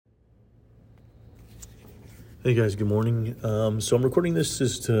Hey guys, good morning. So I'm recording this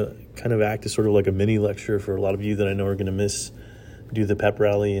just to kind of act as sort of like a mini lecture for a lot of you that I know are going to miss do the pep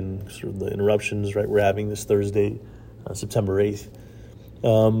rally and sort of the interruptions, right? We're having this Thursday, September 8th.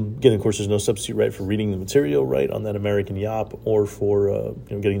 Again, of course, there's no substitute, right, for reading the material, right, on that American Yop or for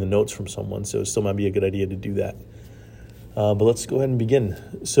getting the notes from someone. So it still might be a good idea to do that. But let's go ahead and begin.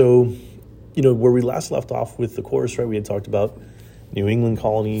 So, where we last left off with the course, right, we had talked about New England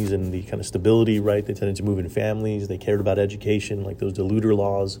colonies and the kind of stability, right? They tended to move in families. They cared about education, like those Deluder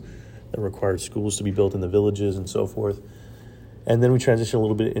laws that required schools to be built in the villages and so forth. And then we transitioned a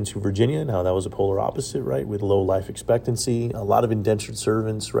little bit into Virginia and how that was a polar opposite, right? With low life expectancy, a lot of indentured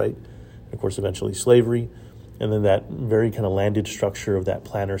servants, right? And of course, eventually slavery. And then that very kind of landed structure of that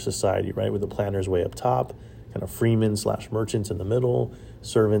planter society, right? With the planters way up top, kind of freemen / merchants in the middle,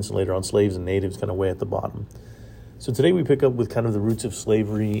 servants, and later on slaves and natives kind of way at the bottom. So today we pick up with kind of the roots of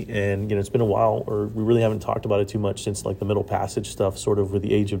slavery, and it's been a while, or we really haven't talked about it too much since like the Middle Passage stuff, sort of with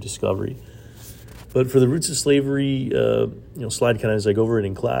the Age of Discovery. But for the roots of slavery, slide kind of as I go over it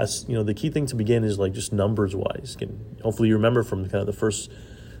in class, the key thing to begin is like just numbers wise. Hopefully you remember from kind of the first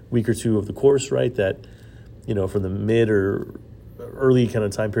week or two of the course, right, that from the mid or early kind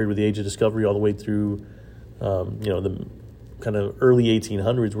of time period with the Age of Discovery all the way through the kind of early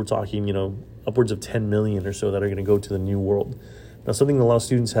 1800s, we're talking upwards of 10 million or so that are going to go to the New World. Now, something a lot of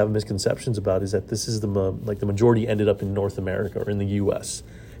students have misconceptions about is that this is the majority ended up in North America or in the U.S.,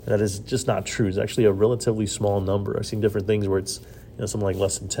 and that is just not true. It's actually a relatively small number. I've seen different things where it's something like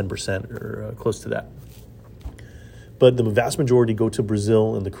less than 10% or close to that. But the vast majority go to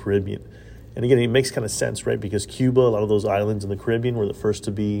Brazil and the Caribbean. And again, it makes kind of sense, right? Because Cuba, a lot of those islands in the Caribbean were the first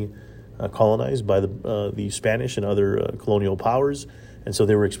to be colonized by the Spanish and other colonial powers. And so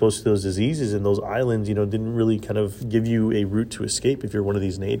they were exposed to those diseases, and those islands, didn't really kind of give you a route to escape if you're one of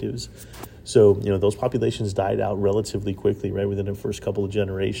these natives. So, those populations died out relatively quickly, right, within the first couple of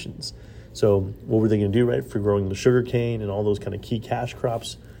generations. So what were they going to do, right, for growing the sugar cane and all those kind of key cash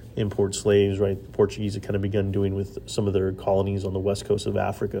crops? Import slaves, right? The Portuguese had kind of begun doing with some of their colonies on the west coast of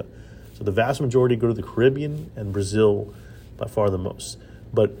Africa. So the vast majority go to the Caribbean, and Brazil by far the most.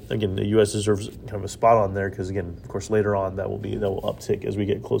 But again, the U.S. deserves kind of a spot on there because, again, of course, later on that will uptick as we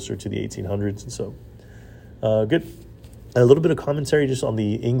get closer to the 1800s. And so, good. A little bit of commentary just on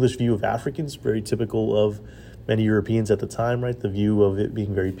the English view of Africans, very typical of many Europeans at the time, right? The view of it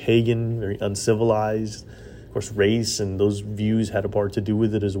being very pagan, very uncivilized. Of course, race and those views had a part to do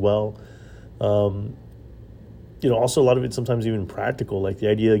with it as well. Also a lot of it sometimes even practical, like the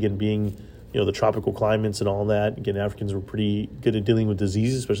idea, again, being the tropical climates and all that. Again, Africans were pretty good at dealing with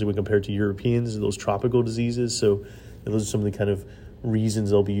diseases, especially when compared to Europeans, those tropical diseases. So those are some of the kind of reasons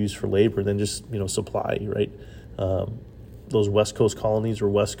they'll be used for labor. And then just, supply, right? Those West Coast colonies or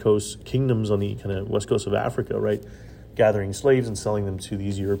West Coast kingdoms on the kind of West Coast of Africa, right? Gathering slaves and selling them to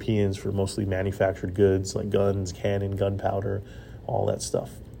these Europeans for mostly manufactured goods like guns, cannon, gunpowder, all that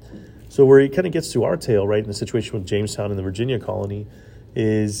stuff. So where it kind of gets to our tale, right, in the situation with Jamestown and the Virginia colony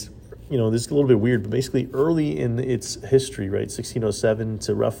is... this is a little bit weird, but basically early in its history, right, 1607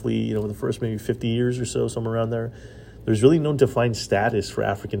 to roughly, the first maybe 50 years or so, somewhere around there, there's really no defined status for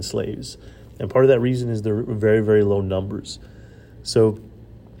African slaves. And part of that reason is they're very, very low numbers. So,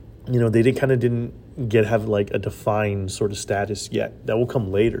 they didn't have like a defined sort of status yet. That will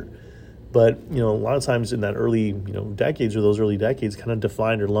come later. But, a lot of times in that early, decades or those early decades kind of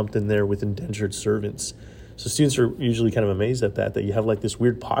defined or lumped in there with indentured servants. So students are usually kind of amazed at that you have like this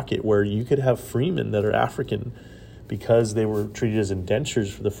weird pocket where you could have freemen that are African because they were treated as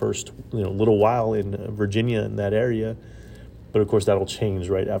indentures for the first, little while in Virginia in that area. But of course that'll change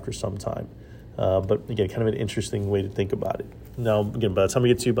right after some time. But again, kind of an interesting way to think about it. Now, again, by the time we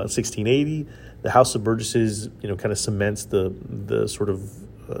get to about 1680, the House of Burgesses, kind of cements the sort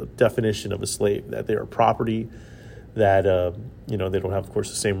of definition of a slave, that they are property, that, they don't have, of course,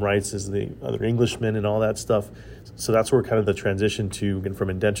 the same rights as the other Englishmen and all that stuff. So that's where kind of the transition to, again, from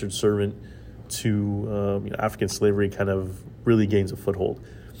indentured servant to African slavery kind of really gains a foothold.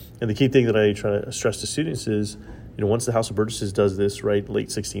 And the key thing that I try to stress to students is, once the House of Burgesses does this, right, late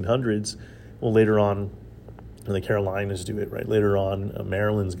 1600s, well, later on, the Carolinas do it, right? Later on,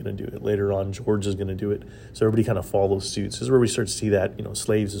 Maryland's going to do it. Later on, Georgia's going to do it. So everybody kind of follows suit. So this is where we start to see that,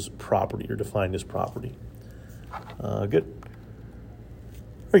 slaves as property or defined as property. Good.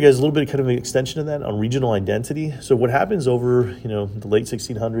 All right, guys, a little bit kind of an extension of that on regional identity. So what happens over, the late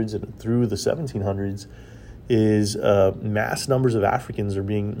 1600s and through the 1700s is mass numbers of Africans are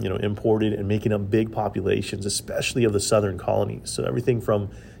being, imported and making up big populations, especially of the southern colonies. So everything from,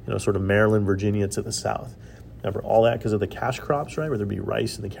 sort of Maryland, Virginia to the south. Remember, all that because of the cash crops, right? Whether it be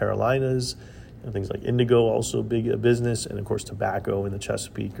rice in the Carolinas, And things like indigo, also big business, and of course tobacco in the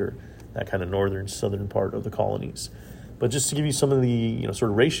Chesapeake or that kind of northern, southern part of the colonies. But just to give you some of the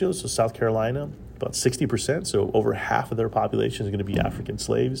sort of ratios, so South Carolina, about 60%, so over half of their population is going to be African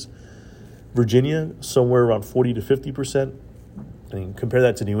slaves. Virginia, somewhere around 40 to 50%. I mean, compare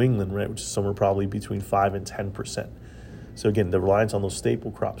that to New England, right, which is somewhere probably between 5 and 10%. So again, the reliance on those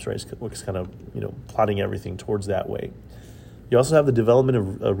staple crops, right, is kind of plotting everything towards that way. You also have the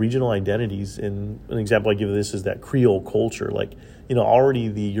development of regional identities, and an example I give of this is that Creole culture. Like, already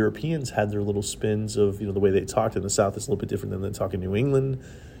the Europeans had their little spins of, the way they talked in the South is a little bit different than they talk in New England.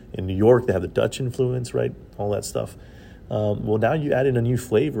 In New York, they have the Dutch influence, right, all that stuff. Well, now you add in a new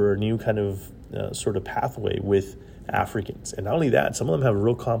flavor, a new kind of sort of pathway with Africans. And not only that, some of them have a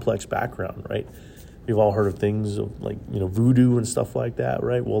real complex background, right? We've all heard of things of like, voodoo and stuff like that,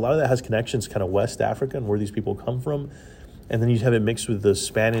 right? Well, a lot of that has connections kind of West Africa and where these people come from. And then you have it mixed with the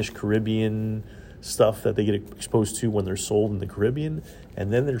Spanish, Caribbean stuff that they get exposed to when they're sold in the Caribbean.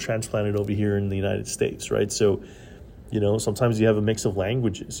 And then they're transplanted over here in the United States, right? So, sometimes you have a mix of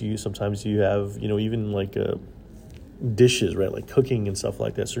languages. Sometimes you have, even like dishes, right? Like cooking and stuff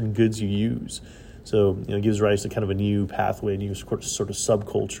like that, certain goods you use. So, it gives rise to kind of a new pathway, a new sort of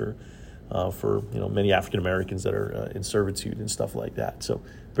subculture for, many African Americans that are in servitude and stuff like that. So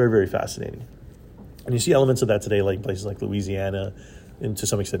very, very fascinating. And you see elements of that today, like places like Louisiana and to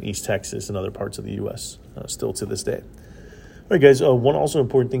some extent East Texas and other parts of the U.S. Still to this day. All right, guys, one also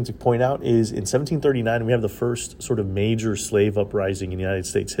important thing to point out is in 1739, we have the first sort of major slave uprising in United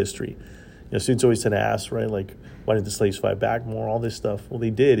States history. Students always tend to ask, right, like, why didn't the slaves fight back more, all this stuff? Well, they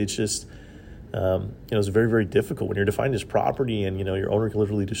did. It's just, it's very, very difficult. When you're defined as property and, your owner can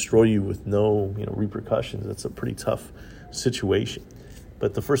literally destroy you with no, repercussions, that's a pretty tough situation.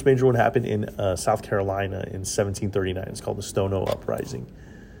 But the first major one happened in South Carolina in 1739. It's called the Stono Uprising.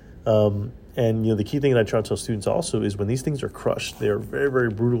 And, the key thing that I try to tell students also is when these things are crushed, they are very, very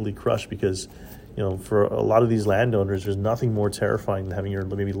brutally crushed because, for a lot of these landowners, there's nothing more terrifying than having your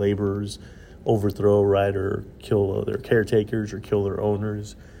maybe laborers overthrow, right, or kill their caretakers or kill their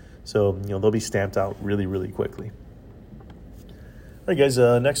owners. So, they'll be stamped out really, really quickly. All right, guys,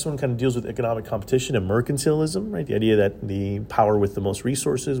 next one kind of deals with economic competition and mercantilism, right? The idea that the power with the most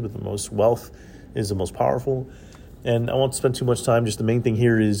resources, with the most wealth is the most powerful. And I won't spend too much time. Just the main thing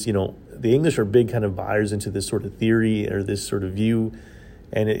here is, the English are big kind of buyers into this sort of theory or this sort of view.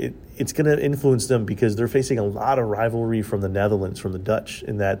 And it's going to influence them because they're facing a lot of rivalry from the Netherlands, from the Dutch,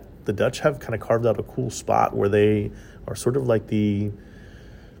 in that the Dutch have kind of carved out a cool spot where they are sort of like the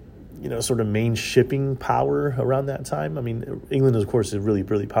sort of main shipping power around that time. I mean, England, of course, is really,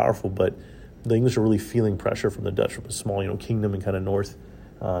 really powerful, but the English are really feeling pressure from the Dutch, from a small, kingdom in kind of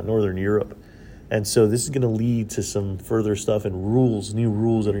northern Europe. And so this is going to lead to some further stuff and new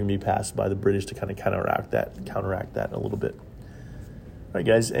rules that are going to be passed by the British to kind of counteract that a little bit. All right,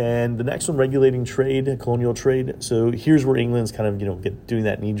 guys, and the next one, regulating trade, colonial trade. So here's where England's kind of, doing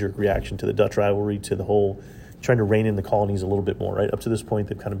that knee-jerk reaction to the Dutch rivalry, to the whole trying to rein in the colonies a little bit more, right? Up to this point,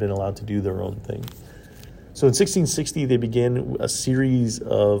 they've kind of been allowed to do their own thing. So in 1660, they began a series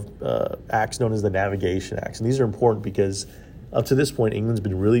of acts known as the Navigation Acts. And these are important because up to this point, England's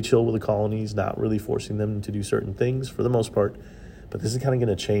been really chill with the colonies, not really forcing them to do certain things for the most part. But this is kind of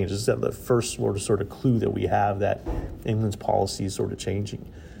going to change. This is the first sort of clue that we have that England's policy is sort of changing.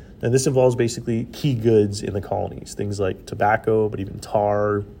 And this involves basically key goods in the colonies, things like tobacco, but even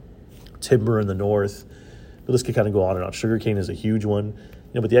tar, timber in the north. The list could kind of go on and on. Sugarcane is a huge one.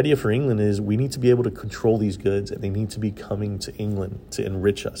 But the idea for England is we need to be able to control these goods, and they need to be coming to England to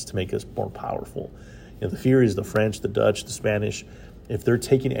enrich us, to make us more powerful. The fear is the French, the Dutch, the Spanish. If they're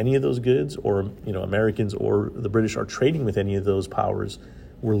taking any of those goods, or Americans or the British are trading with any of those powers,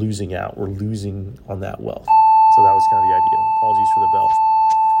 we're losing out. We're losing on that wealth. So that was kind of the idea. Apologies for the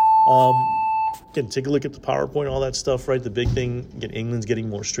bell. Again, take a look at the PowerPoint, all that stuff, right? The big thing, again, England's getting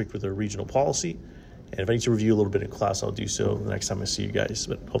more strict with their regional policy. And if I need to review a little bit in class, I'll do so the next time I see you guys.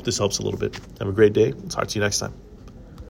 But hope this helps a little bit. Have a great day. I'll talk to you next time.